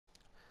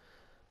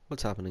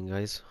What's happening,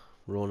 guys?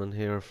 Ronan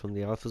here from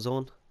the Alpha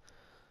Zone,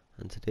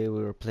 and today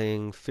we are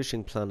playing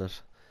Fishing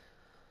Planet.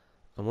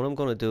 And what I'm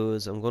going to do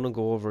is I'm going to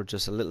go over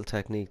just a little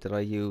technique that I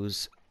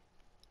use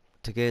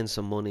to gain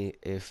some money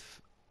if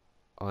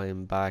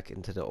I'm back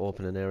into the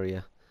opening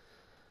area.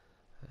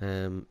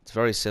 It's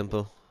very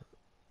simple.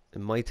 It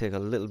might take a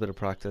little bit of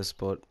practice,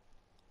 but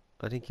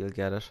I think you'll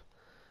get it.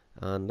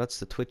 And that's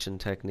the twitching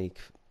technique,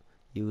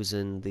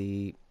 using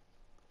the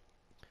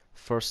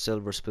first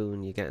silver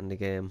spoon you get in the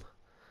game.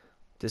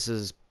 This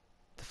is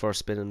the first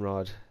spinning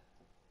rod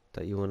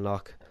that you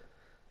unlock,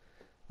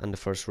 and the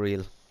first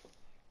reel.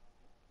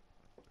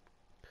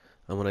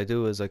 And what I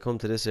do is I come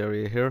to this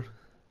area here,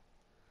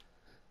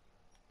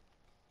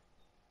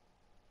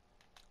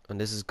 and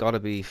this has got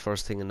to be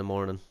first thing in the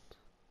morning.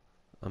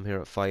 I'm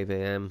here at 5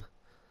 AM,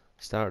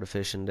 start the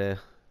fishing day.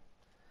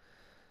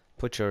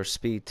 Put your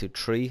speed to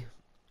 3.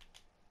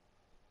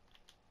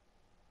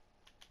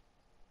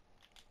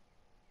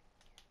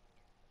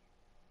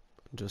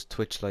 Just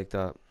twitch like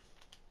that.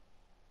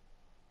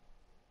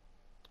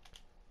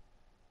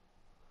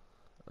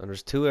 And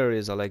there's two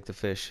areas I like to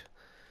fish.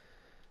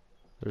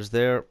 There's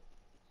there,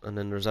 and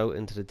then there's out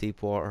into the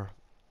deep water.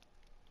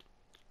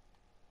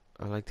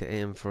 I like to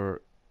aim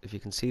for, if you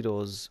can see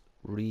those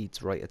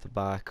reeds right at the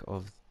back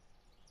of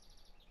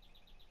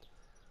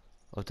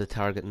the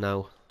target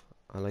now,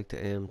 I like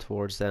to aim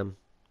towards them.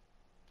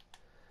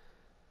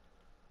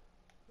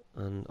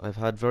 And I've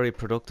had very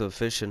productive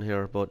fishing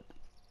here, but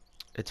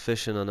it's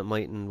fishing and it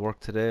mightn't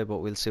work today, but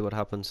we'll see what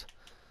happens.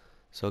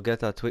 So get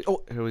that tweet.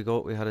 Oh, here we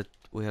go. We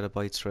had a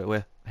bite straight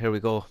away. Here we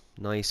go.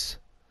 Nice.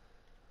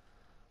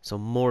 So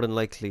more than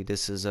likely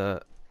this is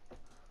a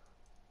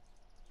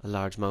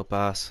largemouth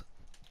bass.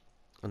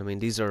 And I mean,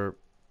 these are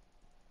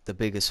the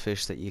biggest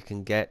fish that you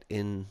can get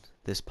in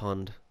this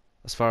pond,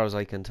 as far as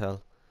I can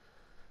tell.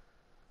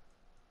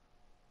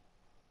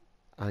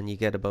 And you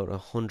get about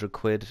 100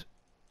 quid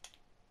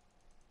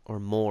or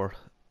more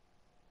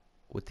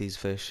with these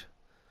fish.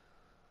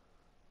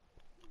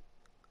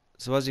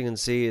 So as you can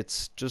see,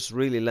 it's just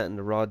really letting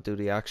the rod do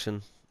the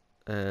action.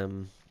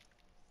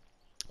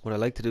 What I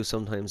like to do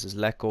sometimes is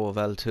let go of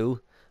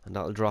L2, and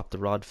that'll drop the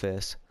rod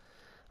face,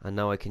 and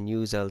now I can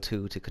use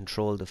L2 to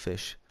control the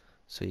fish,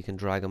 so you can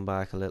drag them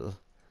back a little.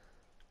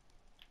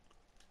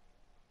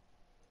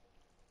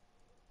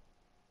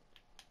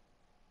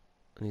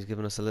 And he's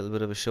giving us a little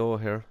bit of a show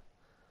here.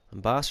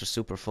 And bass are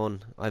super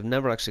fun. I've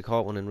never actually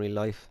caught one in real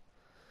life.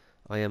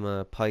 I am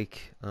a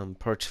pike and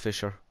perch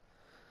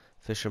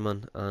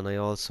fisherman, and I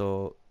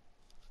also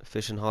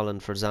fish in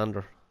Holland for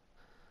Zander,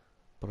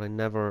 but I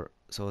never,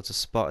 so it's a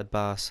spotted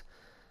bass,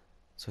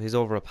 so he's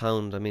over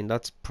 £1. I mean,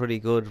 that's pretty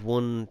good.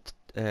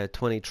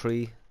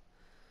 123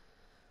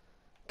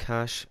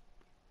 cash,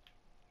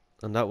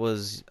 and that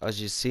was,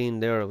 as you've seen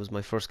there, it was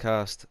my first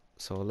cast.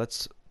 So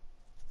let's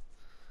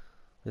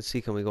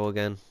see, can we go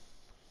again?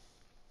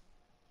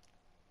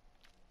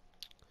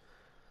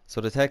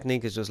 So the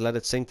technique is just let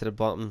it sink to the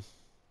bottom,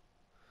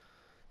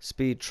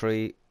 speed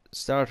 3,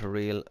 start a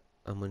reel,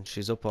 and when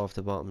she's up off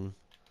the bottom,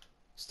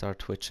 start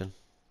twitching.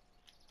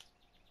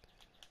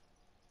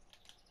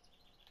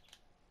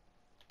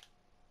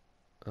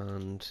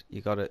 And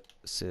you got it.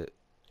 So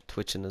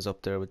twitching is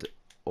up there with the,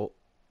 oh,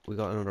 we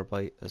got another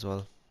bite as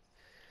well.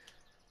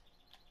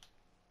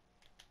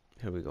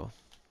 Here we go.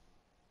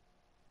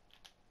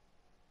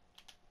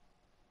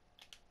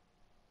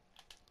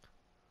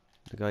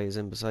 The guy is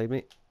in beside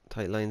me.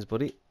 Tight lines,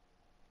 buddy.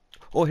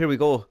 Oh, here we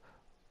go.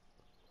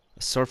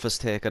 A surface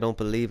take. I don't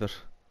believe it.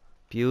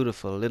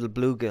 Beautiful little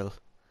bluegill.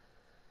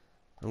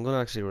 I'm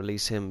gonna actually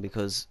release him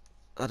because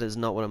that is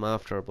not what I'm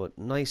after, but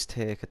nice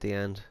take at the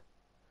end.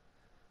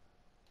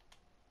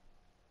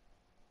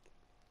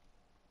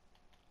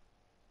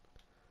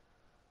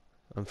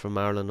 I'm from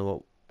Ireland, and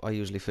what I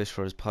usually fish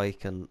for is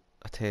pike, and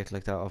a take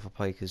like that off a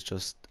pike is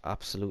just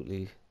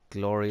absolutely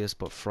glorious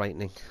but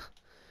frightening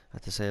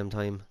at the same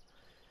time.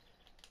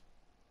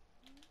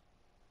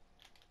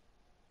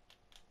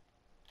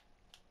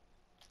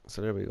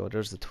 So there we go,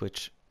 there's the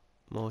twitch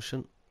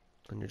motion,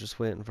 and you're just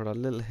waiting for that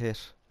little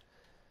hit,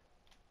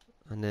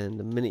 and then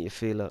the minute you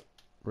feel it,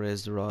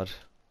 raise the rod.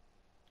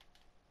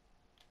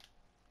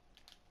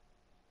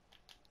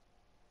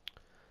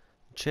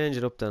 Change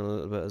it up then a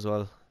little bit as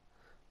well.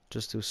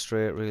 Just do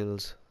straight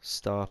reels,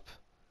 stop,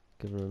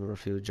 give it another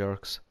few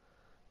jerks.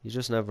 You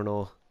just never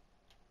know.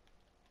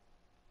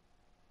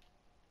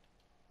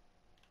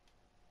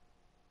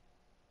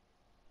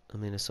 I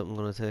mean, is something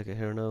gonna take it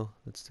here now?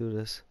 Let's do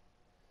this.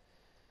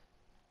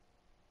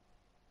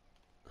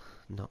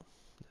 No.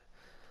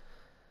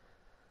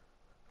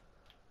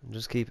 And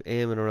just keep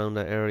aiming around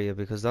that area,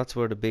 because that's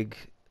where the big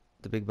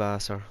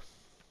bass are.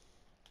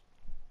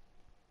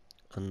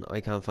 And I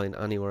can't find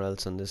anywhere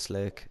else on this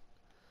lake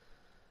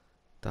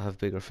that have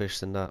bigger fish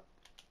than that.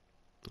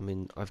 I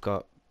mean, I've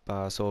got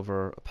bass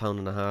over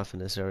 £1.5 in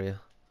this area,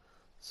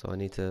 so I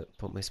need to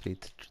put my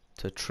speed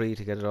to 3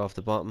 to get it off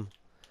the bottom.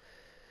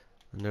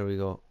 And there we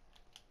go.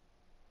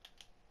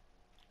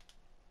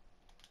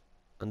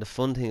 And the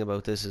fun thing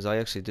about this is I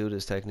actually do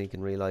this technique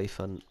in real life,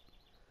 and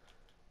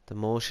The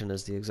motion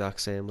is the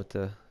exact same with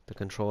the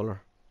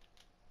controller.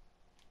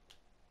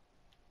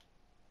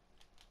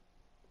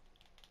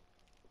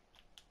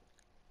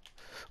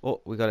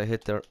 Oh, we got a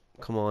hit there.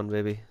 Come on,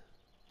 baby.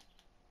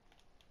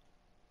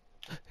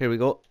 Here we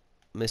go.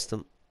 Missed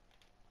him.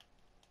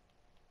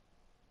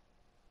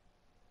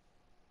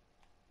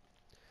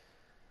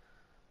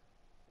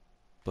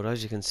 But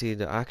as you can see,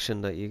 the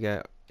action that you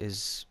get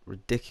is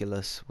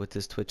ridiculous with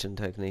this twitching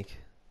technique.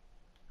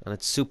 And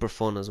it's super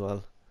fun as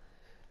well.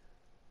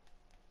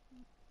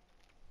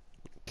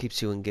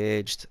 Keeps you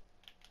engaged.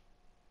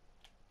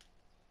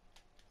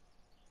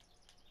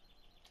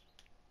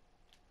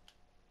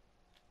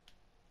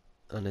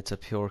 And it's a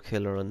pure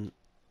killer. And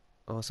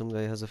awesome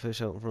guy has a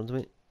fish out in front of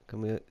me.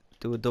 Can we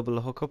do a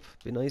double hookup?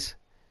 Be nice.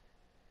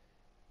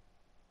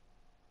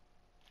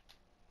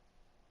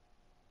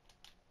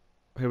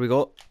 Here we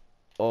go.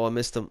 Oh, I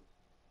missed him.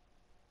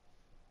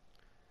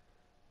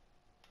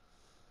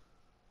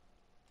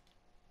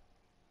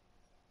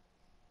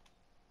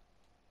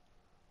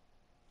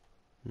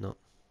 No.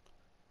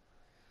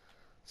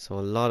 So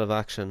a lot of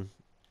action,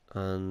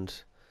 and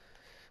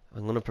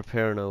I'm going to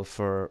prepare now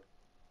for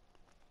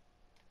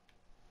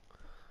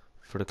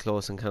the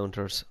close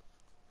encounters.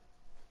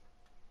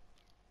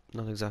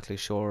 Not exactly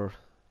sure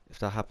if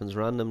that happens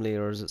randomly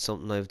or is it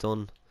something I've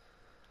done.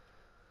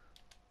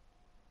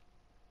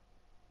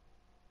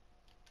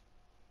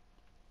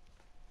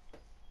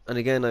 And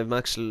again, I'm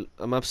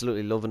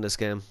absolutely loving this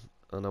game,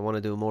 and I want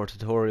to do more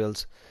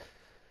tutorials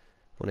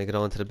when I get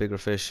on to the bigger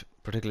fish,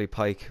 particularly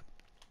pike.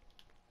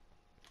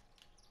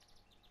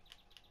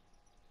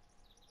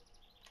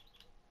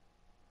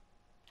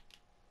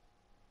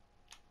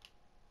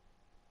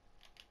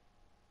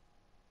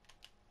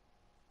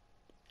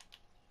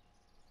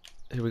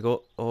 Here we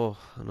go. Oh,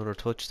 another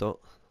touch though.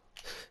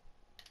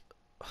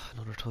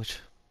 Another touch.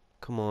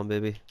 Come on,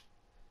 baby.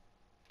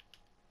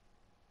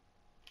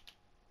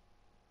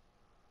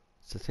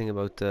 It's the thing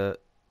about the...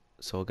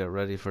 So get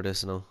ready for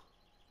this now.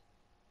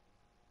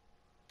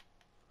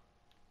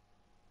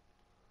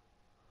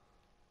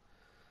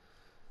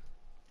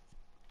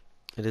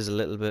 It is a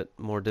little bit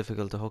more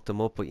difficult to hook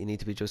them up, but you need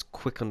to be just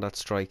quick on that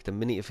strike. The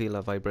minute you feel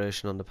that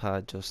vibration on the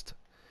pad, just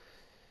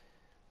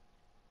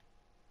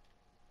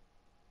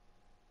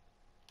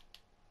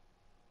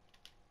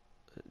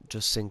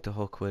sink the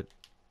hook with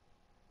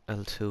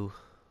L2.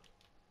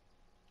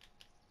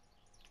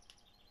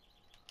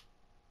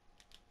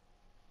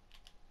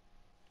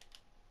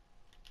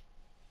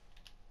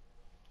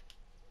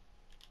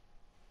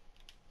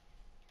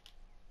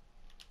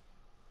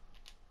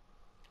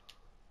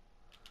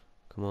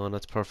 Come on,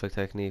 that's perfect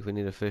technique. We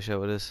need a fish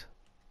out of this.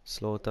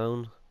 Slow it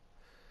down.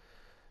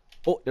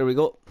 Oh, there we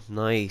go.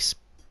 Nice.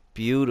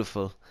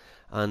 Beautiful.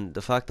 And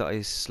the fact that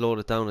I slowed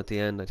it down at the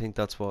end, I think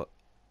that's what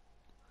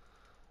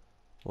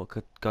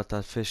got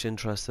that fish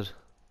interested.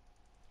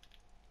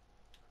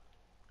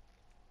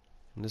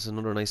 And this is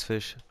another nice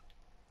fish.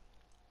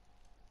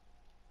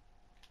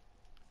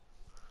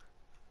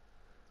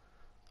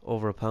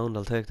 Over a pound,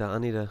 I'll take that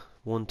any day.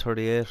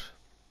 138.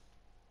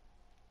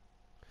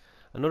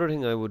 Another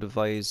thing I would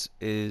advise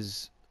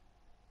is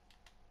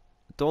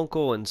don't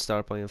go and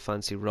start buying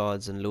fancy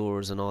rods and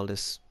lures and all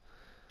this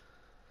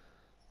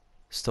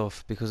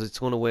stuff, because it's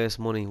going to waste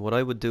money. What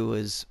I would do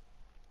is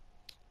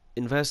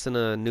invest in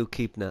a new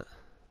keep net,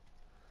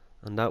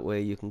 and that way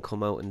you can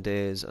come out in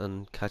days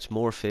and catch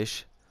more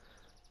fish.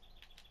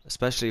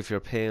 Especially if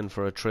you're paying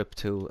for a trip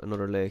to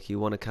another lake, you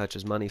want to catch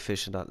as many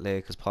fish in that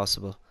lake as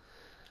possible,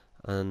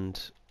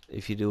 and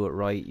if you do it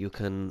right, you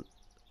can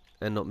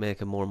end up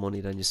making more money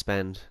than you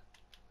spend.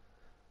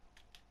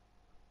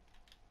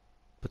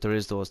 But there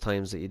is those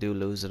times that you do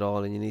lose it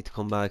all and you need to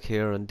come back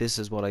here, and this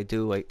is what I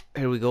do.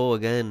 Here we go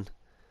again.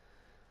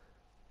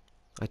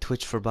 I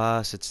twitch for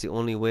bass. It's the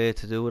only way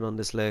to do it on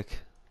this lake.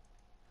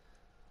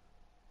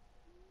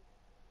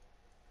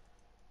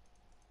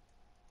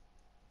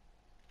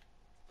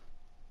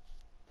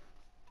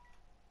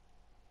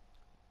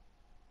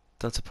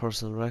 That's a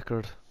personal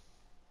record.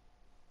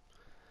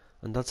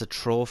 And that's a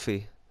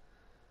trophy.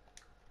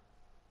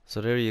 So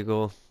there you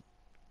go.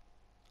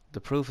 The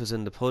proof is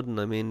in the pudding.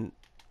 I mean,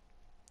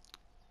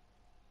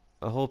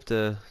 I hope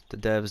the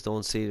devs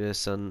don't see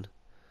this and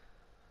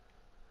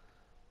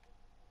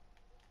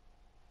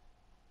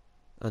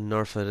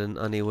nerf it in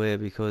any way,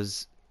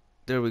 because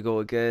there we go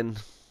again.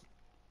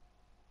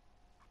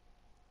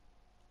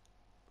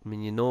 I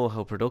mean, you know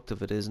how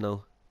productive it is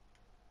now.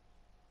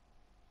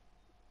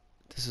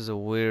 This is a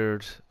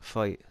weird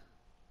fight.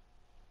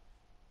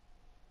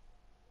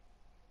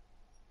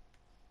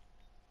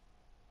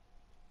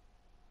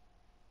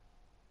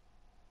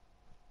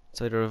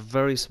 It's either a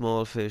very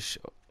small fish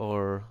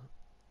or...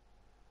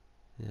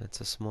 yeah,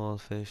 it's a small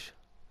fish.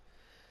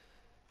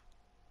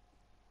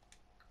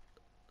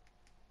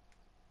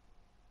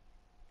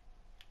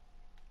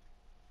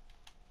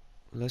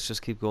 Let's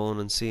just keep going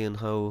and seeing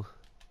how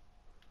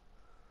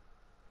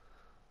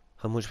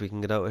much we can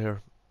get out of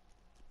here,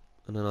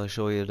 and then I'll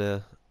show you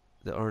the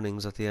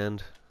earnings at the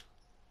end.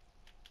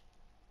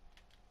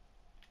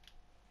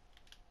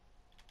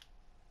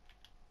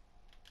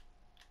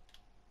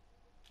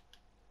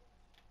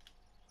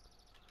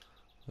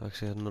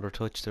 Actually had another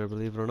touch there,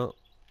 believe it or not.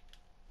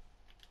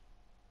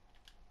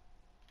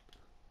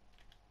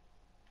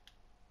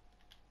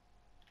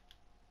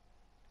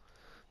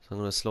 So I'm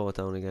going to slow it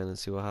down again and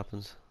see what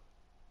happens.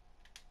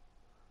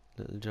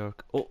 Little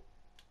jerk.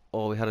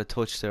 Oh, we had a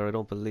touch there. I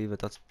don't believe it.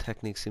 That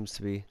technique seems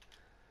to be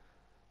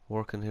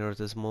working here at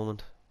this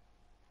moment.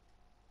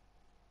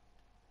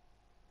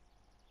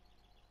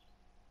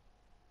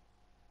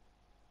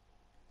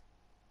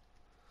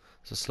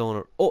 So slowing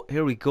her. Oh,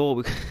 here we go.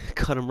 We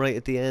got him right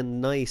at the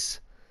end.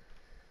 Nice.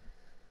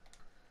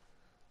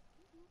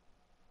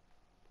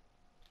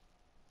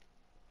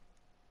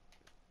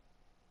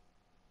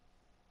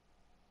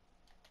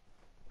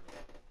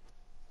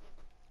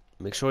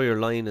 Make sure your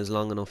line is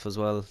long enough as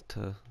well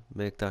to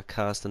make that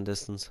casting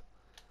distance.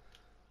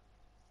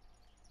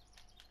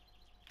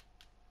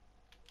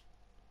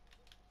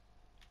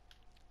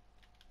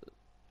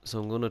 So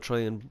I'm going to try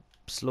and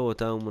slow it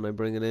down when I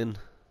bring it in.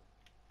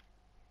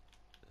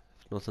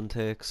 If nothing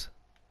takes.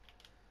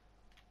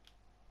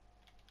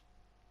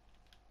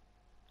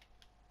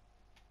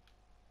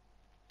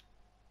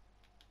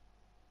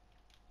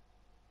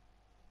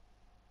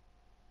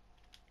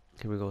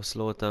 Here we go.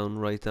 Slow it down,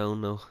 right down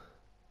now.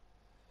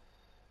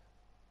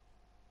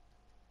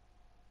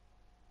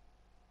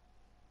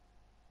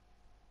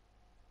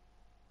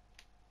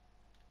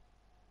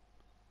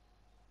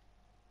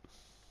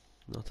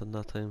 Nothing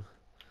that time.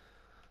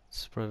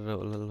 Spread it out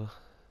a little bit.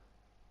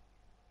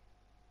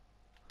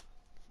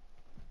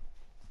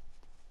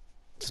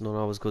 It's not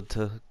always good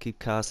to keep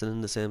casting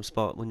in the same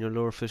spot when you're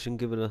lure fishing.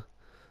 Give it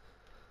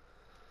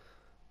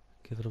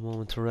a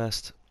moment to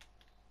rest.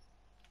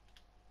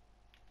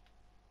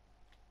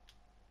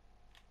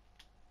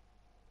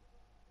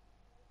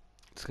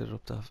 Let's get it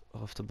up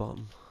off the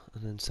bottom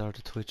and then start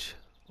to twitch.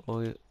 Oh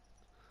yeah,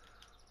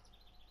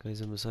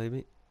 guys in beside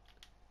me.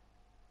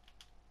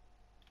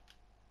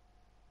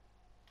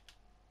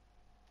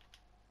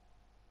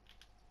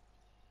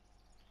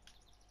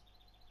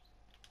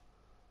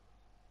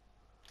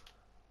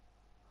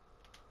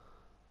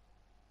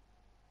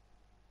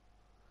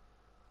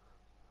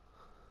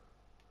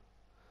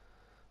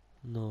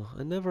 No,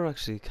 I never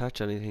actually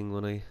catch anything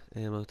when I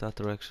aim out that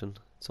direction.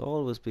 It's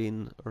always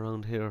been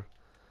around here.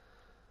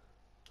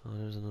 Oh,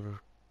 there's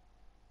another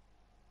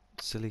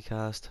silly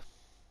cast.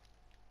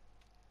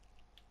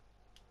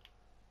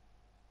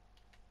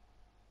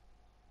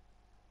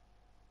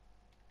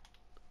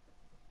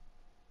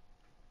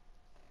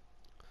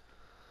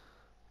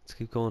 Let's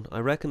keep going. I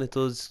reckon it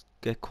does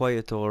get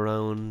quiet though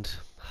around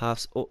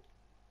half. Oh,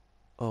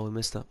 we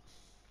missed that.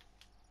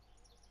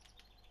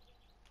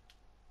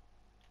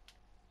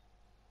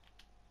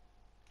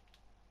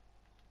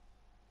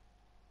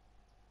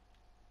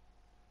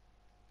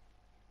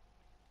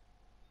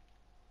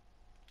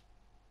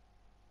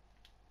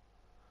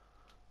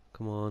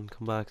 Come on,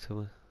 come back to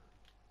me.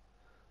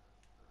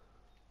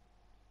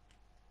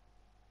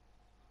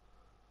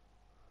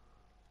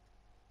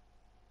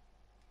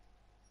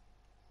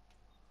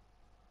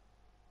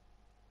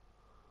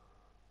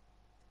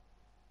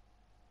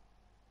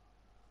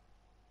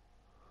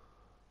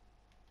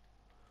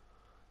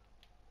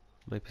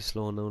 Might be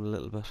slowing down a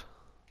little bit.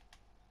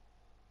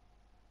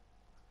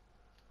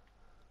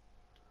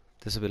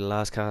 This will be the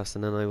last cast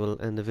and then I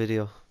will end the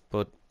video.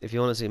 But if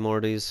you want to see more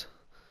of these,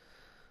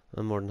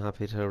 I'm more than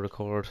happy to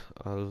record.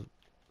 I'll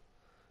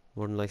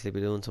more than likely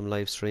be doing some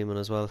live streaming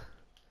as well.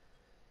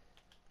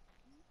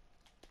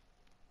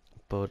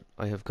 But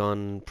I have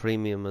gone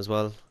premium as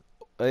well.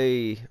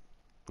 Hey,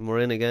 we're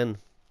in again.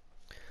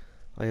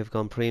 I have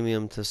gone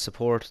premium to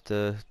support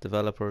the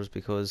developers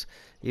because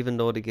even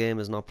though the game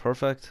is not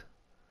perfect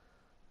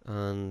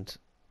and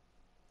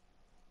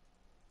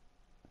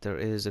there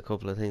is a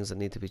couple of things that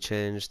need to be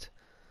changed,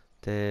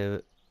 they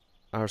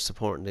are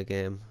supporting the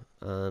game,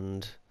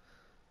 and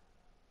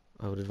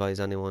I would advise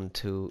anyone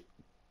to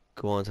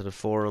go onto the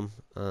forum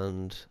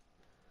and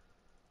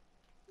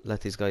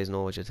let these guys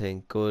know what you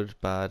think. Good,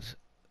 bad,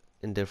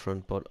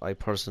 indifferent, but I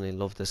personally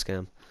love this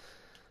game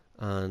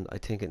and I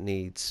think it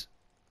needs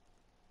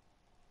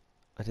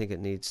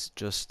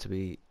just to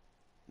be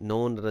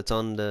known that it's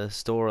on the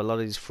store. A lot of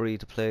these free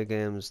to play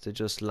games, they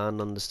just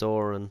land on the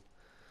store and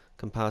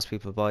can pass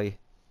people by.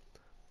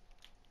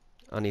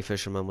 Any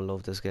fisherman will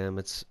love this game.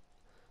 It's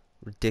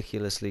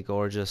ridiculously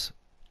gorgeous.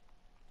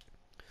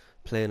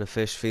 Playing a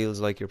fish feels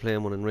like you're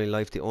playing one in real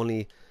life. The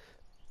only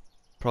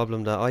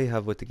problem that I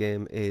have with the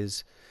game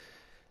is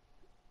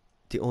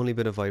the only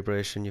bit of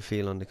vibration you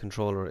feel on the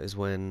controller is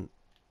when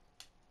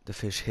the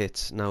fish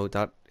hits. Now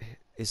that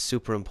is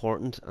super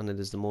important and it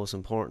is the most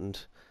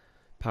important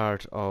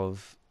part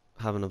of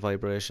having a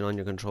vibration on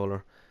your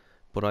controller,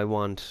 but I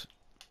want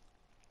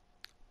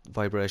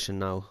vibration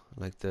now.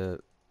 Like the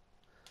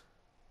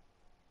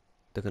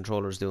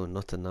controller's doing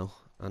nothing now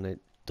and it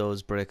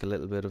does break a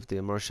little bit of the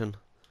immersion,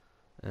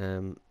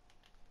 and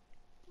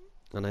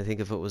I think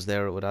if it was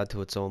there it would add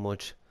to it so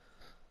much.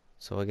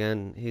 So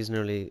again, he's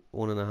nearly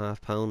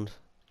 £1.5.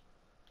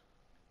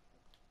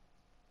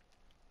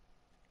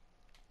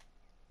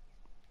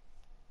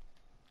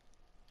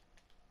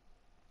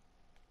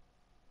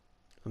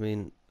 I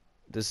mean,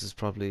 this is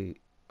probably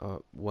a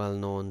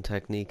well-known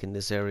technique in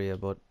this area,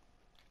 but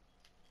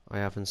I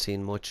haven't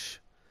seen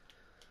much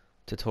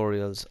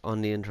tutorials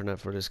on the internet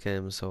for this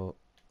game, so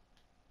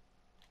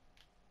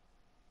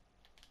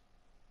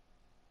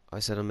I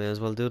said I may as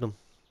well do them.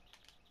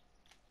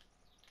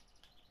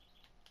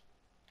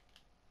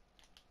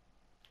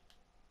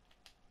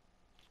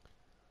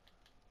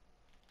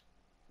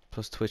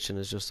 Plus twitching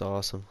is just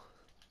awesome.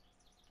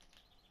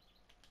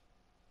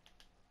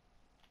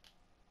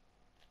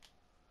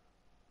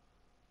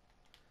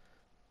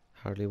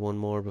 Hardly one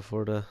more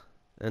before the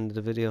end of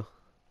the video.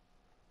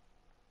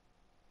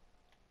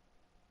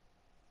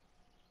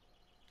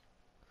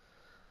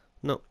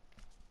 No,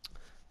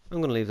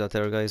 I'm gonna leave that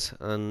there, guys,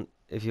 and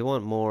if you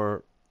want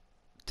more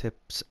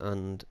tips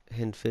and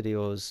hint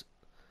videos,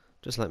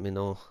 just let me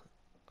know.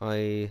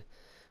 I'm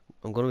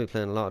gonna be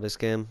playing a lot of this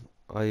game.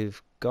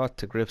 I've got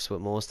to grips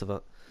with most of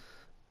it,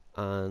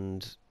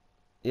 and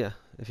yeah,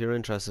 if you're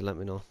interested, let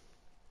me know.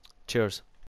 Cheers.